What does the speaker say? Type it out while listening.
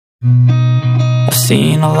I've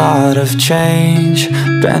seen a lot of change,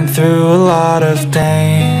 been through a lot of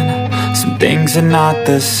pain. Some things are not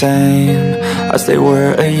the same as they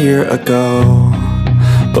were a year ago,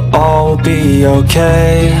 but all will be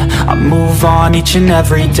okay. I move on each and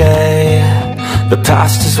every day. The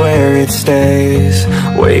past is where it stays,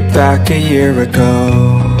 way back a year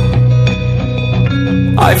ago.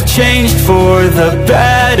 I've changed for the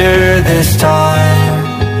better this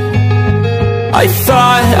time. I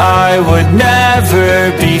thought I would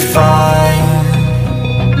never be fine.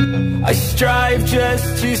 I strive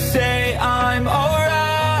just to say I'm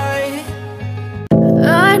alright.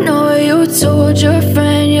 I know you told your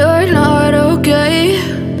friend you're not okay,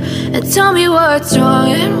 and tell me what's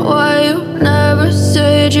wrong and why you never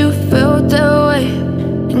said you felt that way.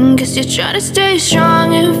 And guess you're trying to stay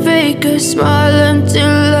strong and fake a smile until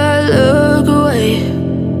I look away.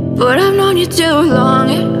 But I've known you too long,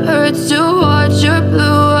 it hurts to watch your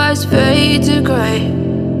blue eyes fade to grey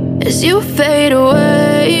as you fade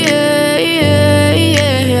away,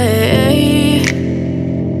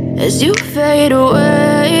 as you fade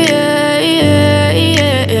away.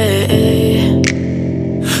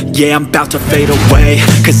 Yeah, I'm about to fade away,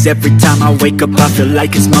 cause every time I wake up I feel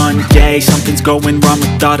like it's Monday. Something's going wrong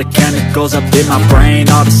with all the chemicals up in my brain.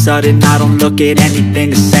 All of a sudden I don't look at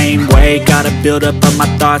anything the same way. Gotta build up of my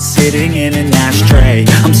thoughts sitting in an ashtray.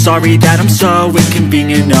 I'm sorry that I'm so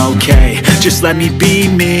inconvenient, okay. Just let me be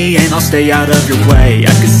me and I'll stay out of your way.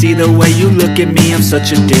 I can see the way you look at me, I'm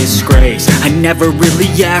such a disgrace. I never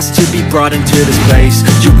really asked to be brought into this place.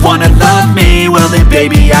 You wanna love me? Well then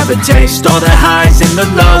baby I have a taste. All the highs and the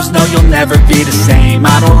lows, no, you'll never be the same.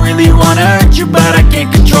 I don't really wanna hurt you, but I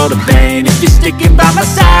can't control the pain. If you're sticking by my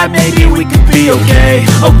side, maybe we could be okay.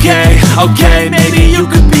 Okay, maybe you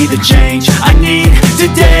could be the change I need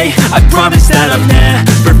today. I promise that I've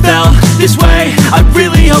never felt this way. I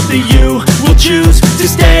really hope that you will choose to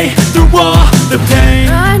stay through all the pain.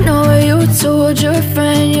 I know you told your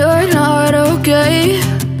friend you're not okay,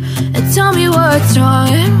 and tell me what's wrong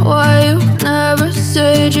and why you never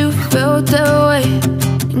said you felt that way.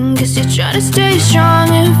 And guess you're trying to stay strong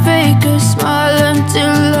and fake a smile until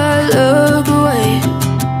I look away.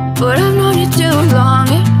 But I've known you too long,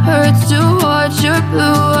 it hurts to watch your blue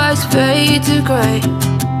eyes fade to grey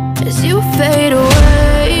as you fade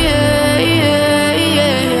away.